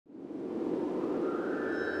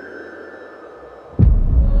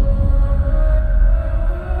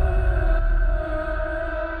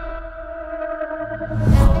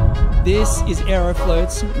This is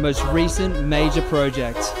Aerofloat's most recent major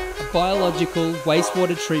project, a biological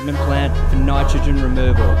wastewater treatment plant for nitrogen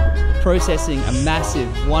removal, processing a massive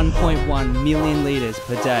 1.1 million litres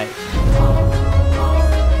per day.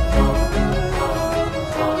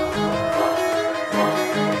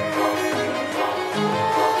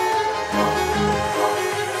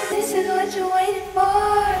 This is what you're waiting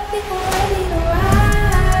for, people ready to ride.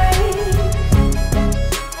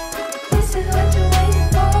 This is what you're waiting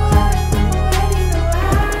for, people ready to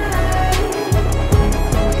ride.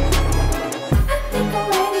 I think I'm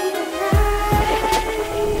ready to ride.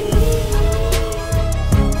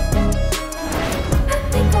 I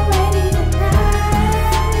think I'm ready to ride.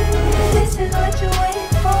 This is what you're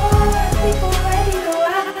waiting for, people ready to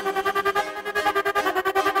ride.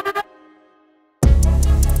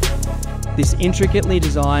 This intricately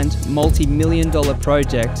designed, multi-million-dollar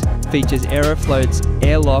project features Aerofloat's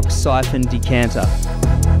airlock siphon decanter.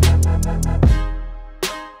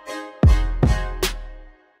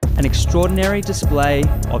 An extraordinary display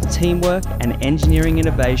of teamwork and engineering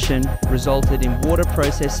innovation resulted in water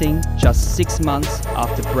processing just 6 months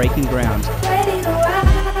after breaking ground. Ready to ride.